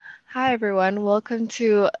Hi everyone, welcome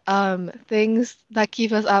to Things That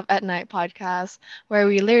Keep Us Up at Night podcast, where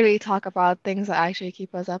we literally talk about things that actually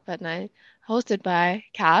keep us up at night. Hosted by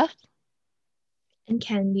Kath. And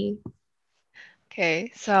Candy.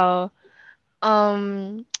 Okay, so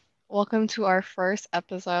um welcome to our first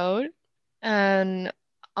episode, and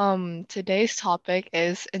today's topic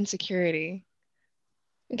is insecurity.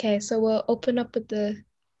 Okay, so we'll open up with the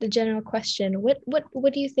general question. What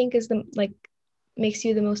do you think is the like makes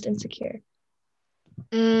you the most insecure?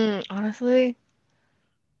 Honestly,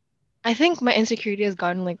 I think my insecurity has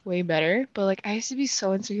gotten like way better, but like I used to be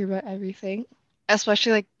so insecure about everything,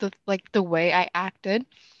 especially like the way I acted.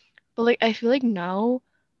 But like I feel like now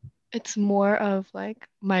it's more of like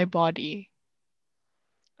my body.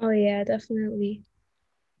 Oh yeah, definitely.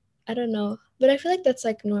 I don't know, but I feel like that's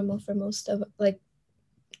like normal for most of like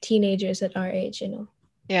teenagers at our age.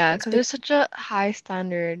 Yeah, It's because big. there's such a high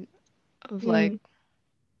standard of like Mm,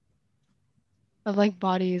 of like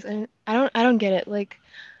bodies, and I don't get it. Like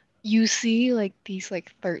you see like these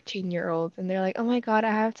like 13-year-olds and they're like, "Oh my God,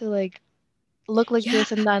 I have to like look like yeah,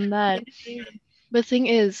 this and that and yeah, that." yeah. But the thing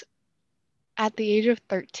is, at the age of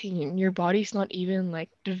 13, your body's not even like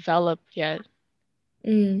developed yet.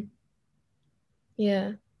 Mm,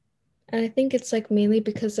 yeah. And I think it's like mainly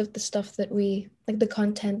because of the stuff that we like the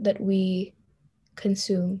content that we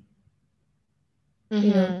consume,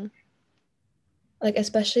 you know. Mm-hmm. Like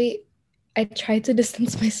especially I try to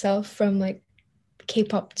distance myself from like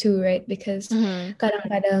K-pop too, right? Because Mm-hmm.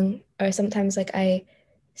 kadang-kadang or sometimes like I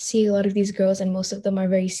see a lot of these girls and most of them are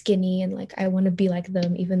very skinny and like I want to be like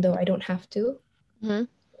them even though I don't have to. Mm-hmm.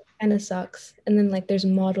 Kind of sucks. And then like there's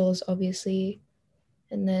models obviously.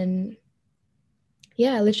 And then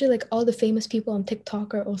yeah, literally like all the famous people on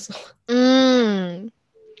TikTok are also Mm.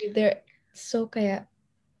 they're so kaya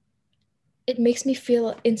it makes me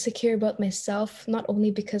feel insecure about myself, not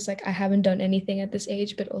only because like I haven't done anything at this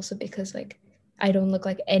age, but also because like I don't look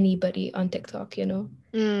like anybody on TikTok. Yeah.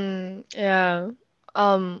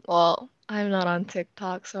 Well, I'm not on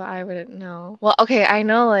TikTok, so I wouldn't know. Well, okay, I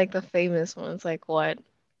know like the famous ones, like what?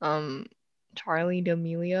 Um, Charlie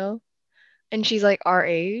D'Amelio. And she's like our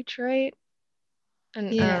age, right? And I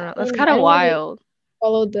don't Yeah, know. I That's don't know. kind I of don't really wild.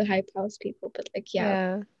 follow the hype house people, but like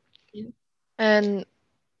yeah. Yeah. Yeah. And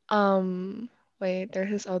wait,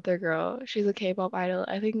 there's this other girl. She's a K-pop idol.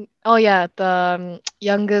 I think oh yeah, the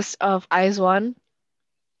youngest of IZ*ONE.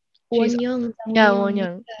 She's Wonyoung, yeah, Wonyoung.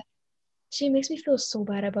 Wonyoung. She makes me feel so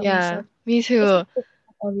bad about Yeah, myself. me It's too. not her fault,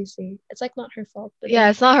 obviously. It's like not her fault, but Yeah, then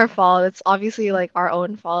it's not her fault. It's obviously like our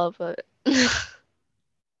own fault, but yeah.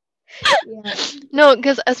 no,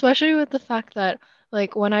 because especially with the fact that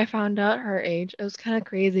like when I found out her age, it was kind of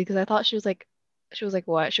crazy because I thought she was like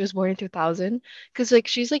what? She was born in 2000 because like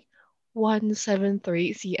she's like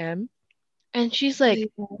 173 cm and she's Oh,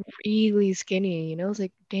 like yeah. really skinny, you know? It's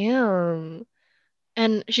like damn.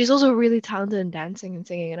 And she's also really talented in dancing and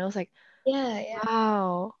singing, and I was like, Yeah, yeah.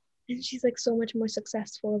 wow. And she's like so much more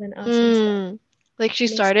successful than us and stuff. Mm. Like she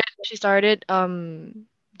It makes started she started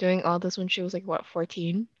doing all this when she was like what,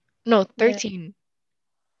 14? No, yeah, 13.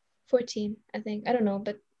 14, I think. I don't know,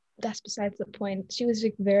 but that's besides the point. She was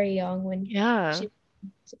like very young when Yeah. she was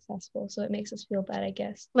successful, so it makes us feel bad, I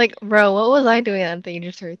guess. Like, bro, what was I doing at the age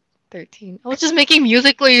of 13? I was just making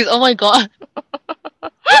music, please. Oh my God.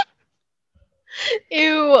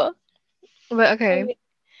 Ew. But Oh, okay.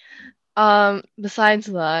 yeah. Besides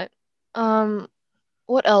that, um,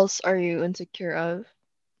 what else are you insecure of?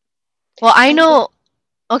 Well, I Bes- know.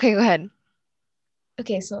 Okay, go ahead.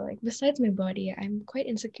 okay, so like besides my body, I'm quite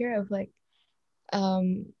insecure of like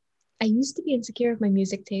um I used to be insecure of my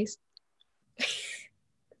music taste,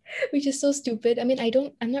 which is so stupid. I mean,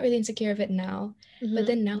 I'm not really insecure of it now, but Mhm.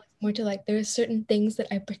 then now it's more to like there are certain things that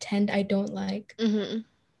I pretend I don't like, Mhm.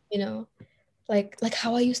 you know? Like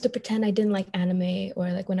how I used to pretend I didn't like anime,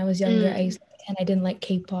 or like when I was younger, I Mm. used to pretend I didn't like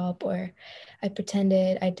K-pop, or I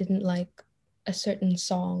pretended I didn't like a certain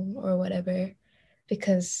song or whatever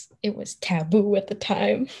because it was taboo at the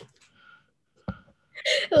time.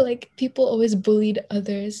 Like people always bullied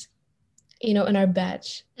others, in our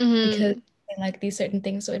batch because Mhm. they like these certain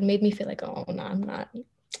things. So it made me feel like, oh no, I'm not.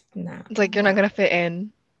 Nah, It's like I'm you're not not. gonna fit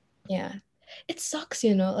in. Yeah. It sucks.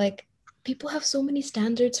 Like people have so many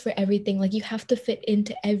standards for everything. Like you have to fit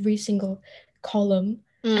into every single column.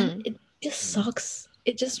 And Mm. it just sucks.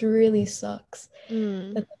 It just really sucks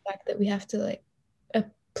Mm. that the fact that we have to like uh,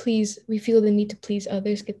 we feel the need to please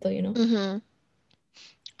others, gitu. Mhm.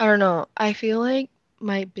 I don't know. I feel like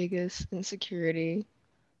my biggest insecurity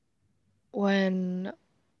when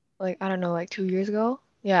like I don't know, like 2 years ago.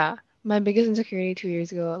 Yeah. my biggest insecurity 2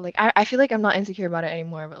 years ago, like I feel like I'm not insecure about it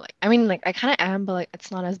anymore, but like I mean like I kind of am, but like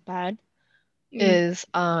it's not as bad, Mm. is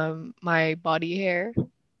my body hair.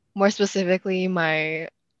 More specifically my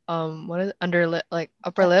what is it? Under lip, like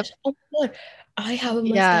upper lip. Mustache. Oh my God. I have a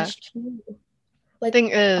Yeah. mustache too. Like,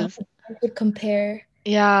 Thing is, I would compare,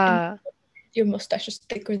 and yeah. your mustache is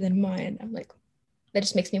thicker than mine. I'm like, that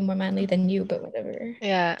just makes me more manly than you, but whatever.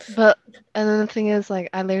 Yeah. But and then the thing is like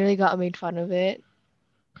I literally got made fun of it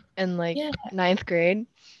in like Yeah. ninth grade.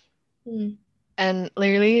 Mm. And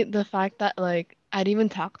literally the fact that like I didn't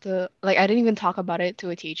even talk about it to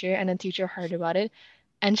a teacher and the teacher heard about it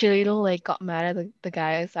and she literally like got mad at the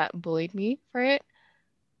guys that bullied me for it.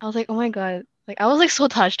 I was like, oh my God. Like I was like so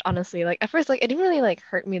touched, honestly. Like at first like it didn't really like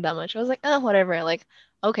hurt me that much. I was like, oh whatever. Like,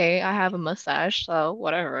 okay, I have a mustache, so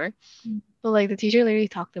whatever. Mm. But like the teacher literally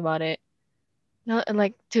talked about it. Not and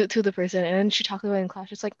like to the person and then she talked about it in class.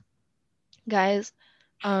 She's like, guys,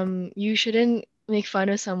 you shouldn't make fun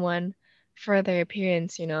of someone for their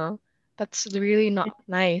appearance, you know? That's really not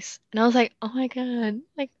nice. And I was like, oh my God,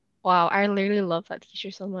 like, wow, I literally love that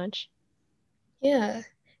teacher so much. Yeah.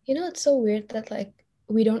 It's so weird that like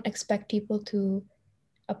we don't expect people to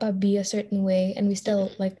be a certain way and we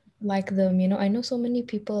still like them. I know so many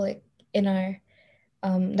people like in our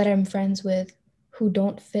that I'm friends with who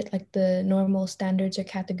don't fit like the normal standards or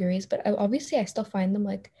categories, but obviously I still find them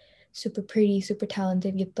like super pretty, super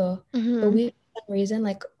talented gitu. But Mm-hmm. we for some reason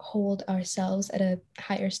like hold ourselves at a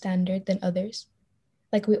higher standard than others.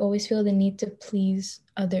 Like we always feel the need to please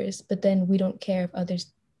others, but then we don't care if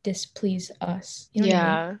others displease us. You know what I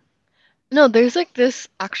mean? Yeah. No, there's like this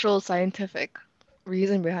actual scientific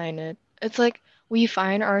reason behind it. It's like we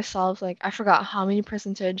find ourselves like, I forgot how many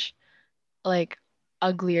percentage like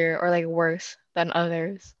uglier or like worse than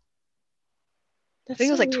others. I That's think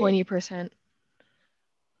it was so like weird. 20%.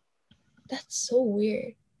 That's so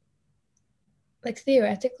weird. Like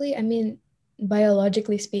theoretically, I mean,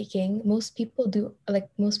 biologically speaking, most people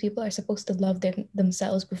are supposed to love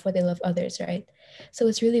themselves before they love others, right? So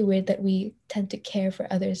it's really weird that we tend to care for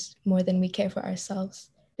others more than we care for ourselves.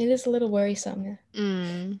 It is a little worrisome. Yeah.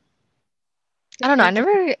 Mm. I It's don't know. weird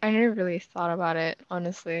to think. I never really thought about it,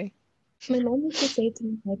 honestly. My mom used to say to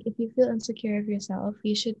me, like, if you feel insecure of yourself,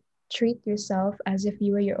 you should treat yourself as if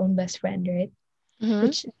you were your own best friend, right? Mm-hmm.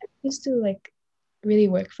 Which used to like really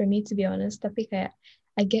work for me, to be honest. Tapi kayak,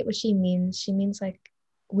 I get what she means. She means like,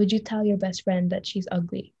 would you tell your best friend that she's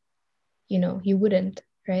ugly? You wouldn't,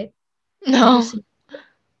 right? No. Obviously.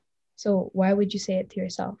 So why would you say it to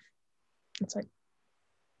yourself? It's like,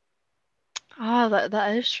 Ah,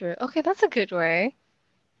 that is true. Okay, that's a good way.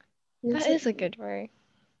 it's That like, is a good way.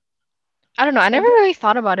 I don't know. I I never guess, really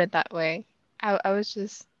thought about it that way. I was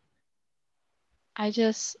just I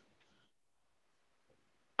just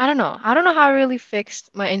I don't know. I don't know how I really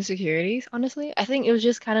fixed my insecurities, honestly. I think it was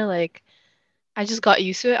just kind of like I just got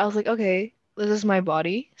used to it. I was like, okay, this is my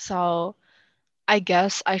body, so I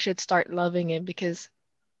guess I should start loving it because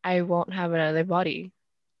I won't have another body.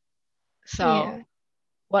 So yeah,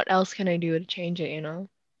 what else can I do to change it, you know?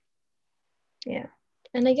 yeah.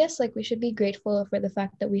 And I guess like we should be grateful for the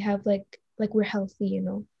fact that we have like we're healthy,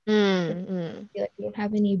 Like, Mm, mm. like we don't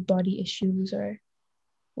have any body issues or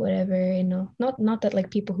whatever. Not that like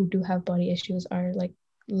people who do have body issues are like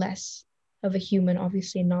less of a human,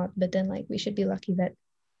 obviously not, but then like we should be lucky that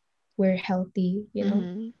we're healthy,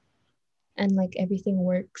 Mm-hmm. and like everything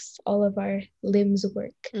works, all of our limbs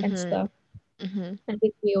work and Mm-hmm. stuff. Mm-hmm. I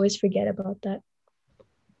think we always forget about that.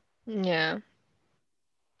 Yeah.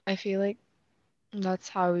 I feel like that's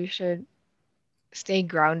how we should stay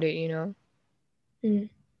grounded, you know? Mm.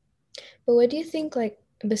 But what do you think, like,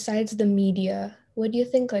 besides the media, what do you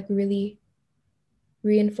think like really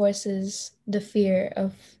reinforces the fear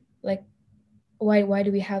of like why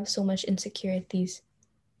do we have so much insecurities?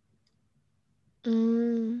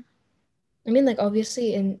 Mm, I mean, like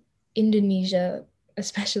obviously in Indonesia,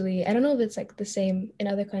 especially, I don't know if it's like the same in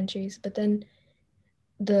other countries, but then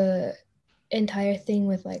the entire thing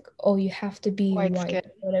with like, oh, you have to be white skin. white,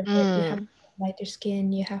 whatever, you have Mm. lighter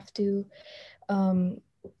skin, you have to um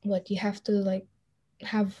you have to like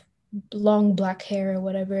have long black hair or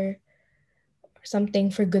whatever, or something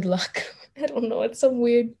for good luck. I don't know. It's some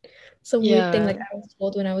weird thing like Yeah. I was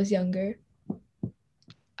told when I was younger.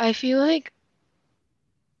 I feel like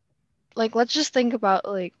let's just think about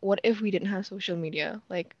like what if we didn't have social media?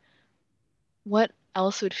 Like what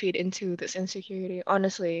else would feed into this insecurity?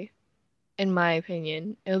 Honestly, in my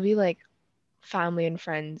opinion, it would be like family and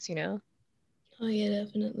friends, you know? Oh yeah,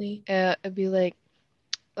 definitely. It'd be like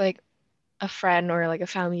a friend or like a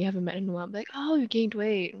family you haven't met in a while, be like, oh, you gained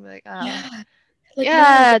weight. And be like, oh. Yeah. Like now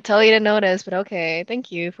I Yeah, get totally didn't notice, but okay.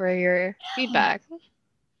 Thank you for your it. feedback.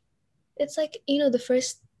 It's like, the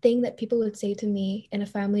first thing that people would say to me in a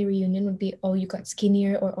family reunion would be, oh, you got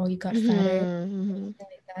skinnier or oh, you got fatter, Hmm. something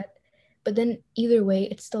like that. But then either way,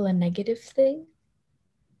 it's still a negative thing,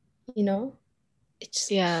 you know?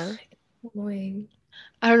 It's Yeah. annoying.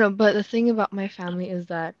 I don't know, but the thing about my family is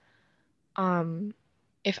that um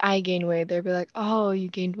if I gain weight, they'll be like, "Oh, you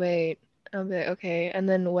gained weight." I'll be like, "Okay." And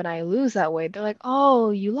then when I lose that weight, they're like,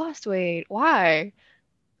 "Oh, you lost weight. Why?"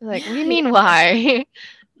 I'm like, "What do Yeah, you yeah. mean why?"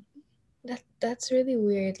 That's really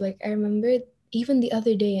weird. Like I remember even the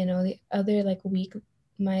other day, the other like week,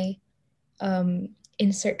 my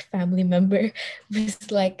insert family member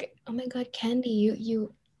was like, "Oh my God, Candy,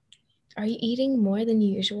 you are you eating more than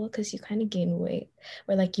usual? Because you kind of gained weight,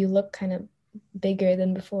 or like you look kind of bigger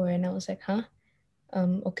than before." And I was like, "Huh?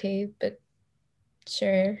 Okay, but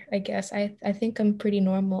sure, I guess. I think I'm pretty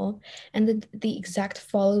normal." And then the exact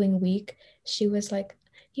following week, she was like,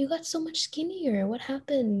 "You got so much skinnier. What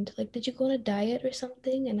happened? Like, did you go on a diet or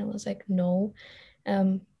something?" And I was like, "No,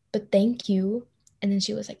 but thank you." And then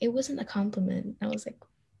she was like, "It wasn't a compliment." I was like,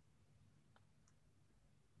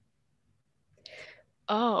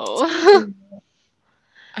 it's Oh.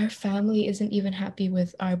 our family isn't even happy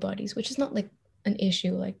with our bodies, which is not like an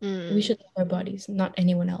issue. Like we Mm. should love our bodies, not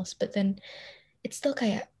anyone else. But then it's still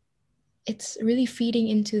kind of it's really feeding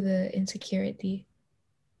into the insecurity.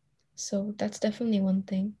 So that's definitely one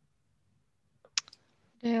thing.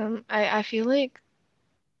 Damn, I feel like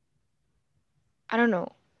I don't know.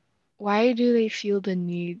 Why do they feel the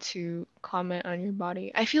need to comment on your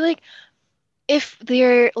body? I feel like if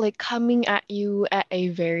they're like coming at you at a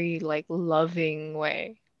very like loving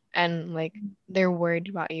way and like they're worried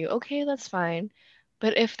about you, okay, that's fine.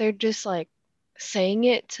 But if they're just like saying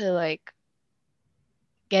it to like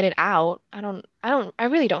get it out, I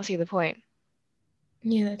really don't see the point.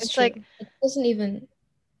 Yeah, that's It's like, true. It doesn't even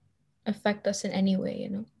affect us in any way.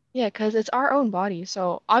 yeah, 'cause it's our own body.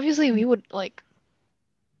 So obviously we would like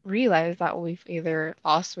realize that we've either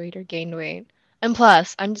lost weight or gained weight. And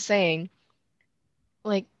plus, I'm just saying,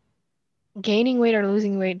 like gaining weight or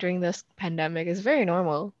losing weight during this pandemic is very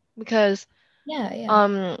normal because Yeah, yeah.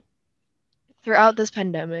 um throughout this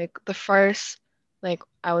pandemic, the first like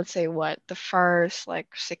I would say what, the first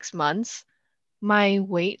like 6 months, my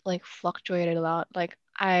weight like fluctuated a lot. Like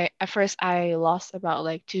I at first I lost about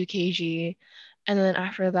like 2 kg and then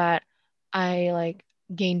after that I like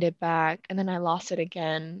gained it back and then I lost it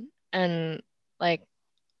again and like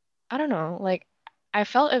I don't know, like I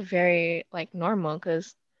felt it very like normal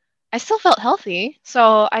because I still felt healthy.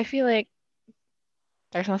 So I feel like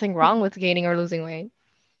there's nothing wrong with gaining or losing weight.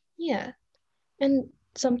 Yeah. And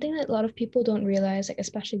something that a lot of people don't realize, like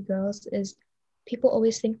especially girls, is people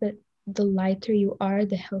always think that the lighter you are,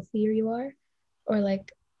 the healthier you are. Or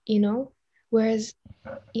like, you know, whereas,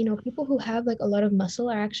 people who have like a lot of muscle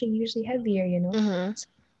are actually usually heavier. Mm-hmm. So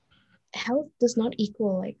health does not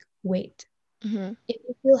equal like weight. Mm-hmm. If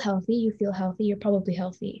you feel healthy, you're probably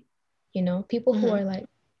healthy. People who Mm-hmm. are like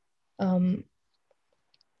um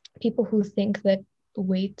people who think that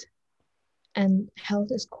weight and health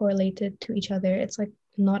is correlated to each other, it's like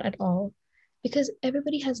not at all. Because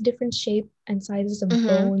everybody has different shape and sizes of Mm-hmm.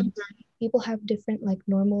 bones. People have different like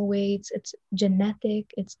normal weights. It's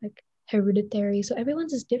genetic, it's like hereditary. So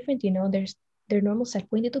everyone's is different. Their normal set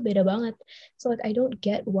point itu beda banget. So like I don't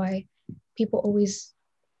get why people always,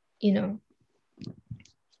 you know,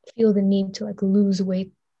 feel the need to like lose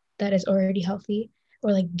weight that is already healthy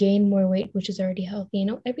or like gain more weight which is already healthy.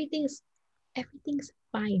 Everything's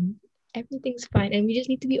fine. Everything's fine and we just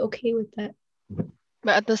need to be okay with that.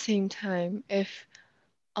 But at the same time, if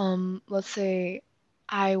let's say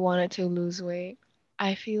I wanted to lose weight,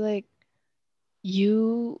 I feel like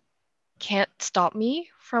you can't stop me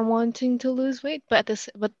from wanting to lose weight, but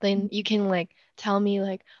but then you can like tell me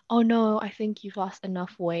like, "Oh no, I think you've lost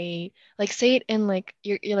enough weight." Like say it in like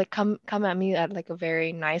you're like come at me at like a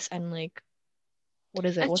very nice and like what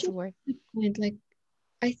is it? What's the Actually, word? good point. Like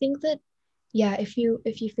I think that yeah, if you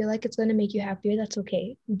feel like it's gonna make you happier, that's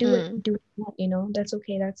okay. Do it, Mm. do what you want. That's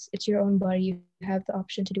okay. It's your own body. You have the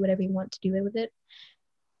option to do whatever you want to do it with it.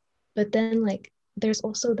 But then like there's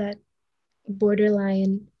also that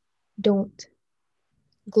borderline don't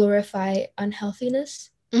glorify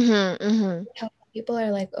unhealthiness. Mhm. Mhm. How people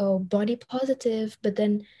are like, oh, body positive, but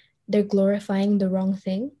then they're glorifying the wrong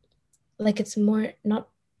thing. Like it's more not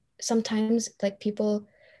sometimes like people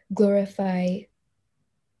glorify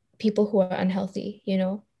people who are unhealthy,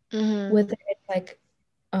 Mhm. whether it's like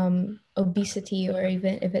obesity or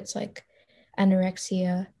even if it's like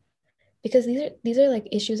anorexia, because these are like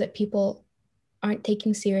issues that people aren't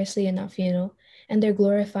taking seriously enough. and they're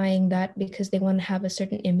glorifying that because they want to have a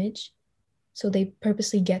certain image. So they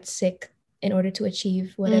purposely get sick in order to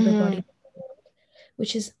achieve whatever Mm-hmm. body,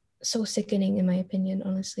 which is so sickening in my opinion,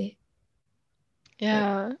 honestly. But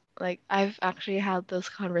Yeah, like I've actually had this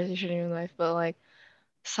conversation in my life, but like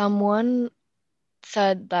someone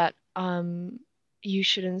said that you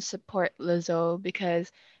shouldn't support Lizzo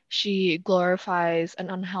because she glorifies an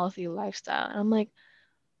unhealthy lifestyle. And I'm like,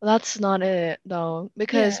 that's not it though,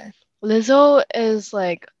 because yeah, Lizzo is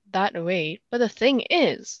like that weight, but the thing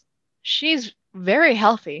is, she's very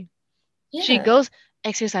healthy. She yeah, goes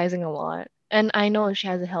exercising a lot, and I know she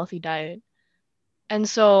has a healthy diet. And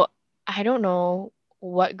so I don't know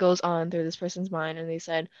what goes on through this person's mind, and they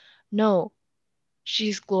said, no,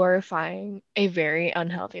 she's glorifying a very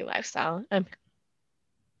unhealthy lifestyle. I'm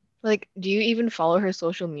like, do you even follow her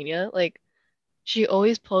social media? Like, she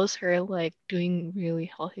always posts her like doing really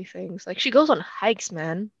healthy things. Like, she goes on hikes,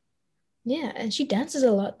 man. yeah. And she dances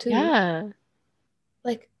a lot too. Yeah.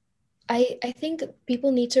 Like I think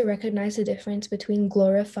people need to recognize the difference between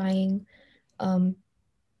glorifying um,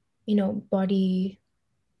 body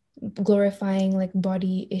glorifying like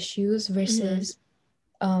body issues Hmm. versus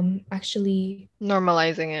actually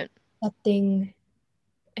Normalizing it. accepting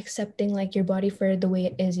accepting like your body for the way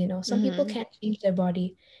it is, you know. Some people Hmm. can't change their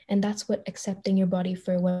body, and that's what accepting your body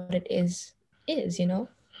for what it is, you know.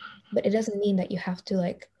 But it doesn't mean that you have to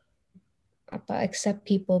like accept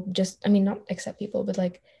people just I mean not accept people, but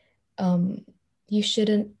like um you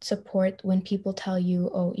shouldn't support when people tell you,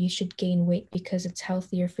 oh, you should gain weight because it's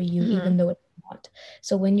healthier for you, Hmm. even though it's not.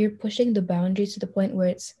 So when you're pushing the boundaries to the point where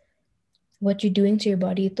it's what you're doing to your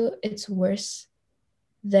body, it's worse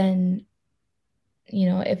than,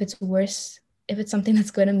 if it's worse, if it's something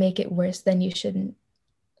that's going to make it worse, then you shouldn't.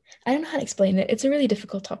 I don't know how to explain it. It's a really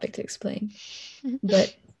difficult topic to explain,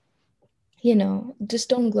 but just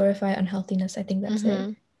don't glorify unhealthiness. I think that's it.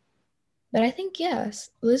 Hmm. But I think, yes,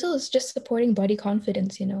 Lizzo is just supporting body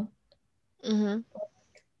confidence, you know. Hmm.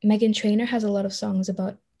 Megan Trainor has a lot of songs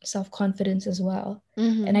about self-confidence as well.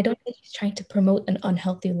 And Hmm. I don't think she's trying to promote an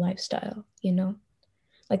unhealthy lifestyle, you know?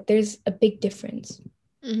 Like there's a big difference.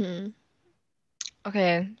 Hmm.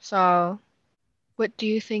 Okay, so what do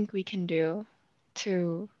you think we can do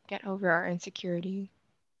to get over our insecurity?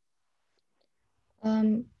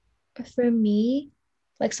 Um, for me,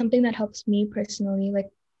 like something that helps me personally, like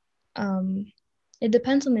um it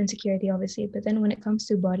depends on the insecurity obviously, but then when it comes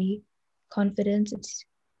to body confidence, it's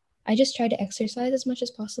I just try to exercise as much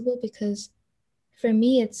as possible because for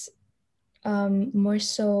me it's more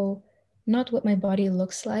so not what my body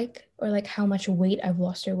looks like or like how much weight I've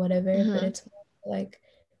lost or whatever, but Hmm. it's more like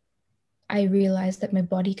I realized that my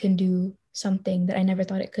body can do something that I never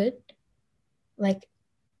thought it could. Like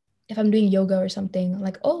if I'm doing yoga or something,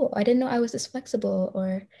 like, oh, I didn't know I was this flexible.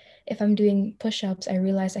 Or if I'm doing push ups, I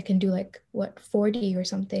realize I can do like, what, 40 or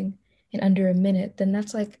something in under a minute. Then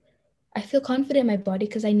that's like, I feel confident in my body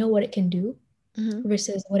because I know what it can do Hmm.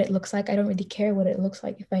 versus what it looks like. I don't really care what it looks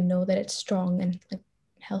like if I know that it's strong and like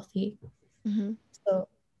healthy. Hmm. So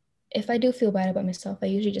if I do feel bad about myself, I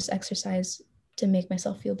usually just exercise to make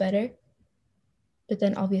myself feel better. But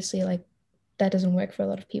then obviously, like, that doesn't work for a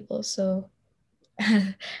lot of people. So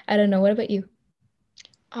I don't know. What about you?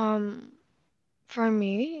 Um, for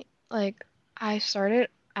me, like I started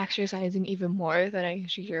exercising even more than I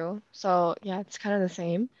usually do. So yeah, it's kind of the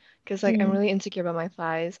same because like I'm Mm, really insecure about my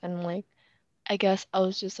thighs and like I guess I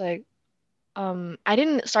was just like I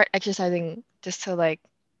didn't start exercising just to like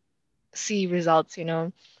see results, you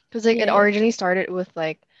know? Because like yeah, it yeah. originally started with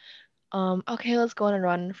like okay, let's go on a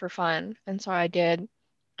run for fun. And so I did.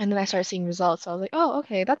 And then I started seeing results. So I was like, oh,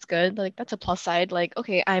 okay, that's good. Like that's a plus side. Like,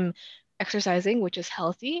 okay, I'm exercising, which is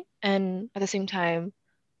healthy, and at the same time,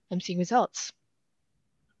 I'm seeing results.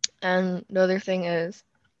 And the other thing is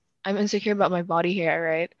I'm insecure about my body hair,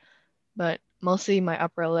 right? But mostly my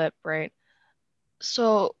upper lip, right?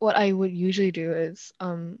 So what I would usually do is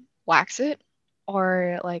wax it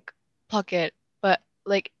or like pluck it, but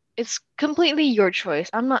like it's completely your choice.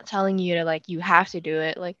 I'm not telling you to like you have to do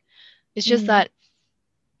it. Like it's just Mm, that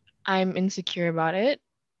I'm insecure about it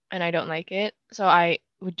and I don't like it, so I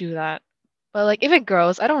would do that. But like if it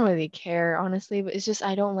grows, I don't really care, honestly, but it's just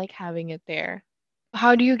I don't like having it there.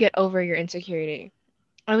 How do you get over your insecurity?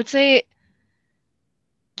 I would say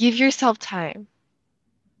give yourself time.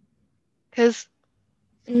 Cause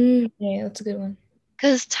yeah, that's a good one.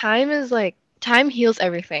 cause time is like time heals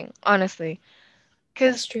everything, honestly.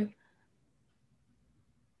 That's Cause true.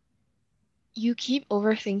 you keep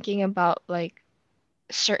overthinking about like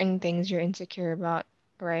certain things you're insecure about,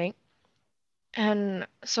 right? And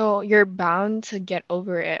so you're bound to get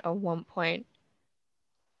over it at one point.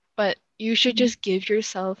 But you should Mm. just give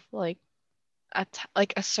yourself like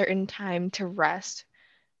like a certain time to rest.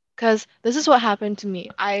 Because this is what happened to me.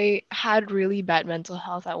 I had really bad mental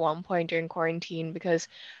health at one point during quarantine because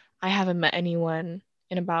I haven't met anyone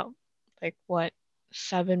in about like what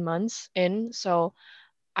 7 months in. So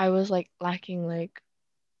I was like lacking like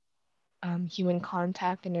human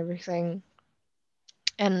contact and everything.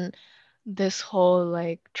 And this whole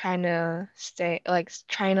like trying to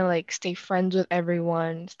like stay friends with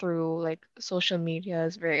everyone through like social media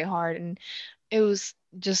is very hard. And it was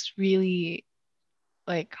just really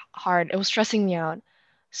like hard. It was stressing me out.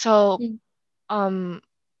 So Mm. um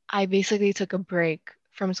I basically took a break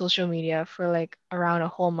from social media for like around a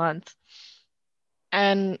whole month.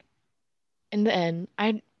 And in the end,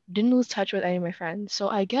 I didn't lose touch with any of my friends. So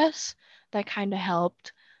I guess that kind of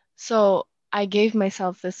helped. So I gave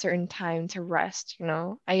myself this certain time to rest, you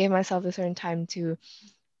know? I gave myself this certain time to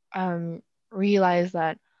um realize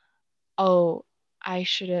that, oh, I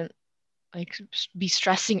shouldn't like be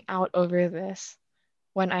stressing out over this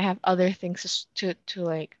when I have other things to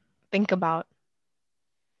like think about.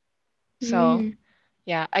 So, Mm.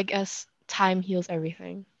 yeah, I guess time heals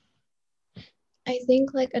everything. I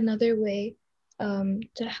think like another way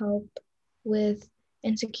to help with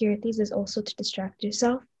insecurities is also to distract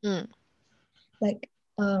yourself. Mm. Like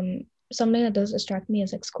something that does distract me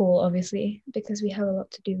is like school, obviously, because we have a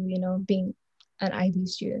lot to do, you know, being an IB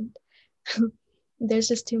student. There's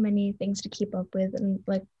just too many things to keep up with, and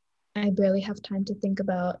like I barely have time to think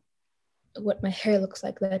about what my hair looks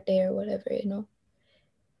like that day or whatever, you know.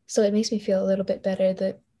 So it makes me feel a little bit better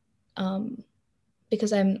that um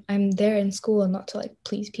because I'm there in school and not to like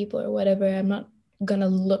please people or whatever. I'm not gonna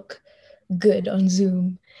look good on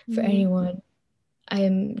Zoom for Mm. anyone. I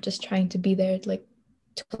am just trying to be there like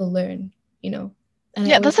to learn, you know. And I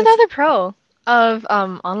Yeah, always that's like another pro of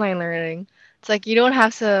online learning. It's like you don't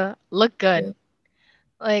have to look good. to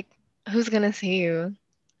Like, who's gonna see you?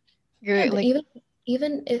 yeah, You're but like,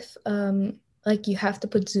 even if like you have to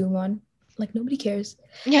put Zoom on, like nobody cares.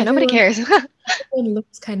 yeah, nobody Everyone cares. everyone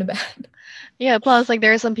looks kind of bad. Yeah, plus like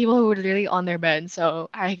there are some people who are literally on their bed, so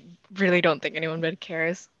I really don't think anyone really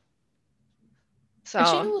cares.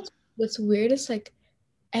 Actually, you So know what's weird is like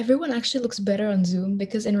everyone actually looks better on Zoom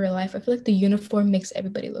because in real life I feel like the uniform makes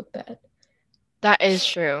everybody look bad. that is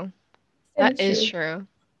true. And That it's is true. true.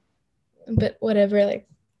 But whatever, like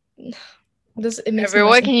this it makes me Every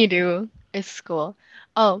less what can you do? It's school.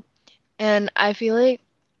 Oh, and I feel like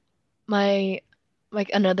my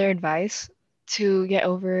like another advice to get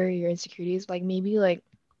over your insecurities, like maybe like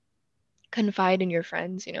confide in your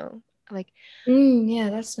friends, you know? Like yeah,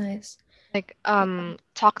 that's nice.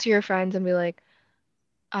 talk to your friends and be like,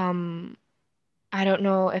 um, I don't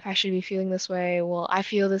know if I should be feeling this way. Well, I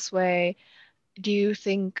feel this way. Do you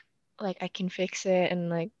think like I can fix it? And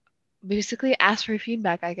like basically ask for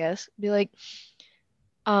feedback, I guess. Be like,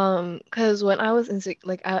 because when I was insecure,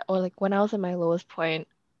 like or like when I was at my lowest point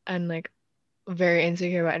and like very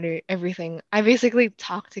insecure about everything, I basically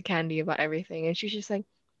talked to Candy about everything, and she's just like,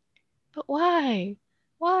 but why?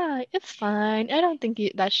 Why? It's fine. I don't think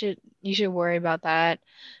you should worry about that.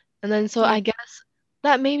 And then so Yeah. I guess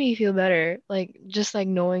that made me feel better. Like just like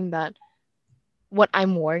knowing that what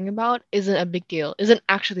I'm worrying about isn't a big deal, isn't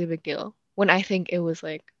actually a big deal when I think it was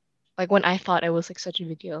like when I thought it was like such a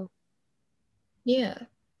big deal. Yeah.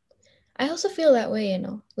 I also feel that way, you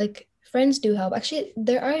know. Like friends do help. Actually,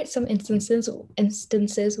 there are some instances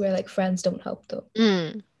where like friends don't help though.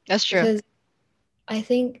 That's true. Because I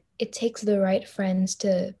think it takes the right friends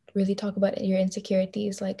to really talk about your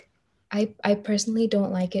insecurities. Like I personally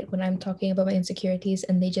don't like it when I'm talking about my insecurities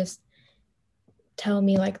and they just tell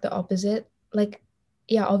me like the opposite. Like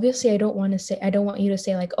yeah, obviously I don't want you to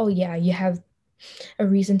say like, "Oh yeah, you have a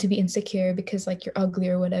reason to be insecure because like you're ugly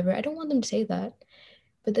or whatever." I don't want them to say that.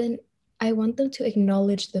 But then I want them to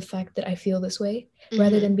acknowledge the fact that I feel this way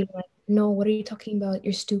rather Hmm. than being like, "No, what are you talking about?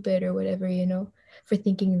 You're stupid or whatever," you know, for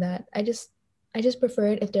thinking that. I just prefer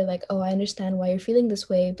it if they're like, "Oh, I understand why you're feeling this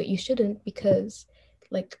way, but you shouldn't because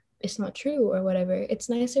like it's not true or whatever." It's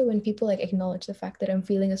nicer when people like acknowledge the fact that I'm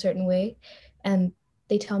feeling a certain way and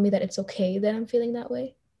they tell me that it's okay that I'm feeling that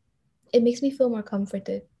way. It makes me feel more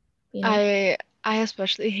comforted, you know? I I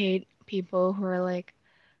especially hate people who are like,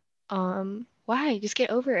 why? Just get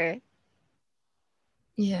over it.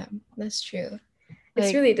 Yeah, that's true. It's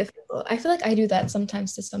Like, really difficult. I feel like I do that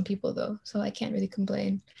sometimes to some people though, so I can't really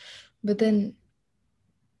complain. But then,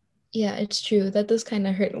 yeah, it's true. That does kind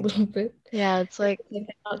of hurt a little bit. yeah, it's Like like,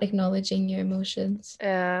 not acknowledging your emotions.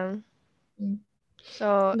 um, Mm.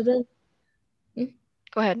 so But then, mm,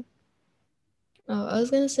 go ahead. oh, I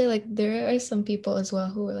was gonna say like there are some people as well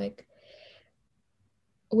who are like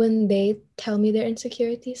when they tell me their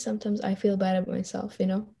insecurities, sometimes I feel bad about myself, you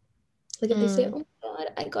know? Like if they say, Mm, "Oh my God,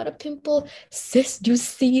 I got a pimple." Sis, do you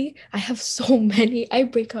see? I have so many. I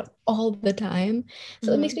break out all the time.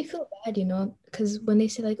 So it makes mm-hmm, me feel bad, you know, because when they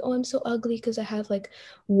say like, "Oh, I'm so ugly because I have like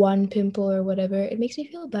one pimple or whatever," it makes me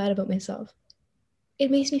feel bad about myself.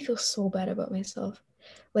 It makes me feel so bad about myself.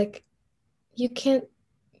 Like you can't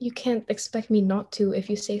you can't expect me not to if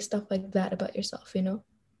you say stuff like that about yourself, you know?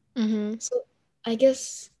 mm-hmm, So I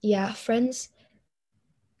guess yeah, friends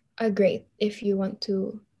are great if you want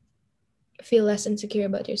to feel less insecure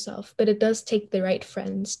about yourself, but it does take the right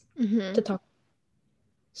friends mm-hmm, to talk.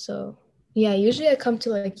 So yeah, usually I come to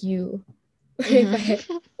like you if I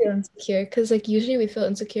mm-hmm. feel insecure, because like usually we feel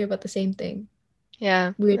insecure about the same thing.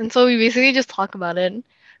 Yeah. Weird. And so we basically just talk about it.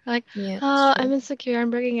 Like, Yeah, that's oh, I'm true. insecure.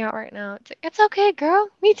 I'm breaking out right now. It's like, it's okay, girl.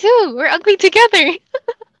 Me too. We're ugly together.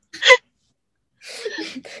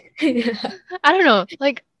 Yeah. I don't know.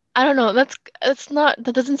 Like, I don't know. That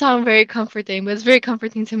doesn't sound very comforting, but it's very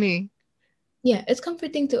comforting to me. Yeah, it's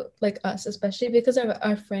comforting to like us, especially because of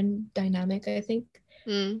our friend dynamic, I think,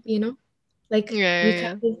 Mm. you know? Like we Yeah,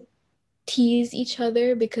 kind yeah, of tease each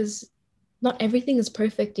other because not everything is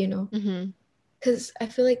perfect, you know? yeah. Mm-hmm. Because I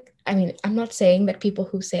feel like, I mean, I'm not saying that people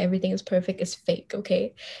who say everything is perfect is fake,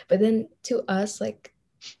 okay? But then to us, like,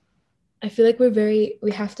 I feel like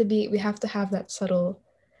we have to have that subtle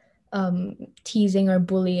teasing or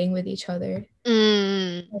bullying with each other.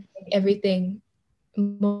 Mm. Make everything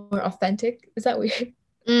more authentic. Is that weird?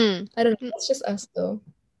 Mm. I don't know. Mm. That's just us though.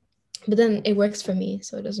 But then it works for me,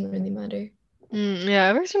 so it doesn't really matter. Mm. Yeah,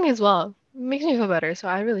 it works for me as well. It makes me feel better, so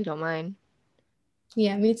I really don't mind.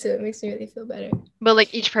 Yeah, me too. It makes me really feel better. But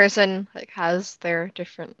like each person like has their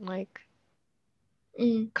different like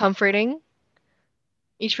Mm, comforting.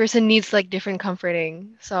 Each person needs like different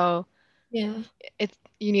comforting. So yeah. it's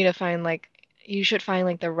you need to find like you should find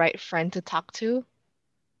like the right friend to talk to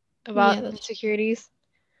about Yeah, that's insecurities.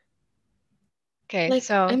 Okay, like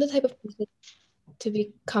so I'm the type of person to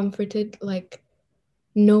be comforted, like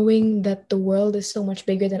knowing that the world is so much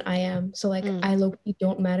bigger than I am. So like mm, I low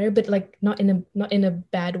don't matter, but like not in a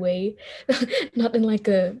bad way. not in like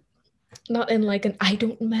a not in like an I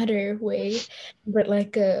don't matter way, but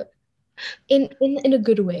like a in a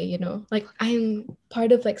good way, you know. Like I'm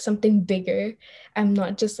part of like something bigger. I'm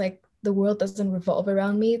not just like the world doesn't revolve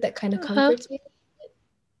around me. That kind of uh-huh. comforts me.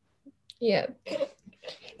 Yeah.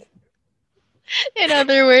 In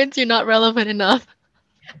other words, you're not relevant enough.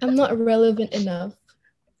 I'm not relevant enough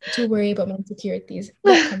to worry about my insecurities.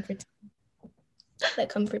 That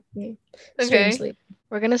comforts me Okay. strangely.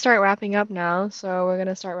 We're gonna start wrapping up now. So we're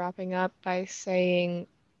gonna start wrapping up by saying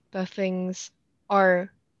the things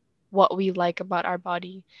or what we like about our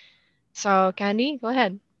body. So, Candy, go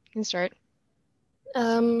ahead. You can start.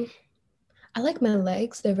 Um I like my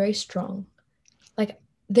legs. They're very strong. Like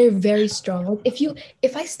they're very strong. Like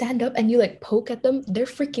if I stand up and you like poke at them, they're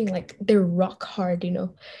freaking like they're rock hard, you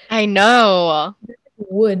know. I know.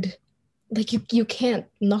 Wood. Like you can't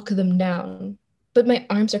knock them down. But my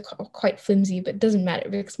arms are quite flimsy, but it doesn't matter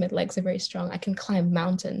because my legs are very strong. I can climb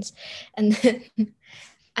mountains. And then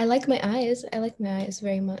I like my eyes. I like my eyes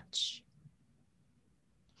very much.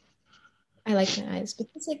 I like my eyes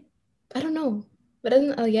because like I don't know. But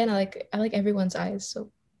then again, I like everyone's eyes,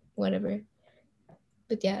 so whatever.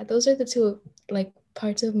 But yeah, those are the two like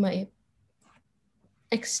parts of my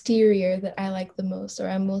exterior that I like the most or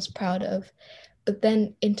I'm most proud of. But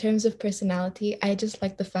then in terms of personality, I just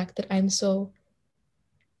like the fact that I'm so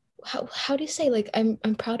how do you say like I'm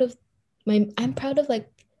proud of I'm proud of like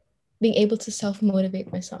being able to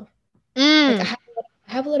self-motivate myself. Like Mm. I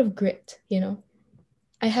have a lot of grit, you know.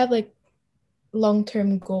 I have like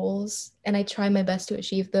long-term goals and I try my best to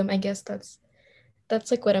achieve them. I guess that's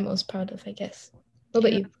like what I'm most proud of, I guess. What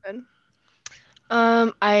about Yeah, you? that's good.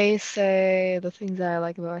 I say the things that I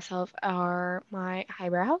like about myself are my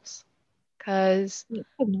eyebrows, cause You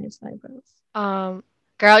have nice eyebrows. um,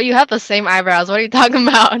 girl, you have the same eyebrows. What are you talking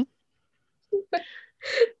about?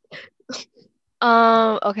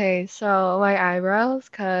 Okay, so my eyebrows,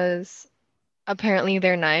 cause apparently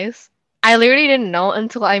they're nice. I literally didn't know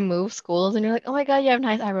until I moved schools, and you're like, oh my God, you have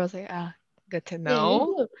nice eyebrows. Like, ah, good to Yeah, you know.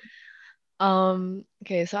 do.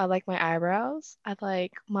 Okay, so I like my eyebrows. I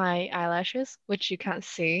like my eyelashes, which you can't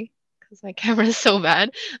see because my camera is so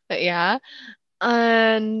bad. But yeah.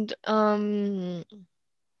 And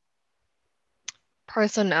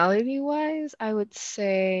personality wise, I would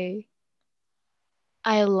say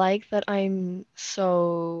I like that I'm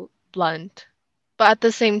so blunt. But at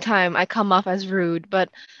the same time, I come off as rude, but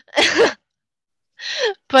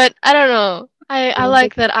but I don't know. I Love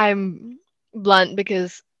like it. that I'm blunt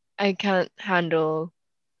because I can't handle.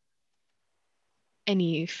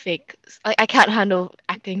 any fake. I can't handle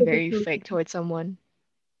acting very fake Sugarcoating. towards someone.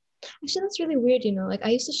 Actually, that's really weird, you know. Like I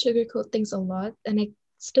used to sugarcoat things a lot, and I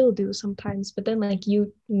still do sometimes. But then, like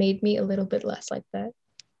you made me a little bit less like that.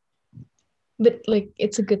 But like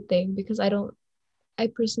it's a good thing because I don't. I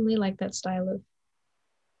personally like that style of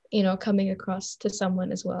coming across to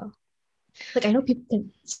someone as well. Like I know people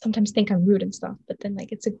can sometimes think I'm rude and stuff, but then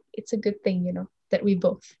like it's a good thing, that we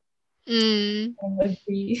both Mm.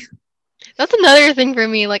 agree. That's another thing for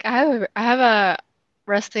me. Like I have a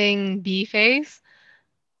resting B face,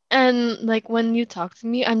 and like when you talk to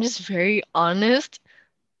me, I'm just very honest.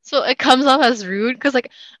 So it comes off as rude because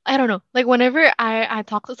like I don't know. Like whenever I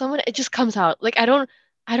talk to someone, it just comes out. Like I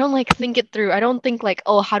don't like think it through. I don't think like,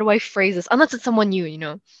 oh, how do I phrase this? Unless it's someone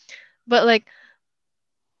new. But like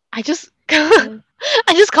I just Yeah.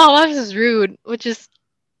 I just call off as rude, which is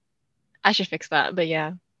I should fix that. But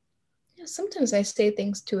yeah. Yeah, sometimes I say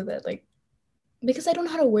things too that like because I don't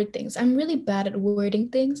know how to word things. I'm really bad at wording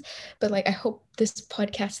things, but like I hope this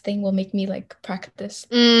podcast thing will make me like practice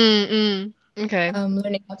Okay.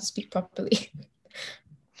 learning how to speak properly.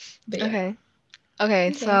 But yeah. Okay. Okay.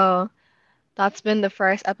 Okay. So that's been the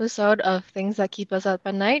first episode of Things That Keep Us Up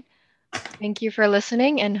at Night. Thank you for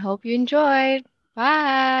listening and hope you enjoyed.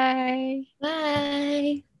 Bye.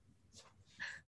 Bye.